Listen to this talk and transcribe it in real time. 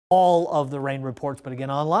all of the rain reports. But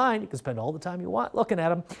again, online, you can spend all the time you want looking at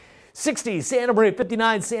them. 60, Santa Maria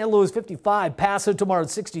 59, San Luis 55, Paso tomorrow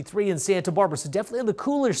 63 in Santa Barbara. So definitely on the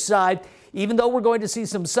cooler side, even though we're going to see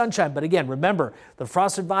some sunshine. But again, remember the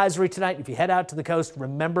frost advisory tonight. If you head out to the coast,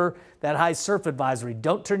 remember that high surf advisory.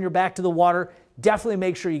 Don't turn your back to the water. Definitely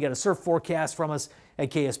make sure you get a surf forecast from us at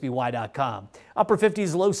ksby.com. Upper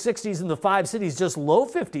 50s, low 60s in the 5 cities, just low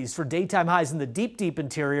 50s for daytime highs in the deep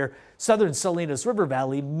interior. Southern Salinas River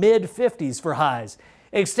Valley, mid 50s for highs.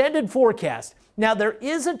 Extended forecast. Now, there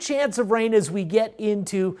is a chance of rain as we get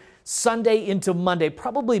into Sunday into Monday.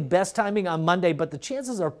 Probably best timing on Monday, but the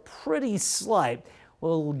chances are pretty slight.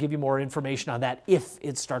 We'll give you more information on that if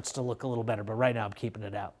it starts to look a little better. But right now, I'm keeping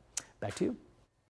it out. Back to you.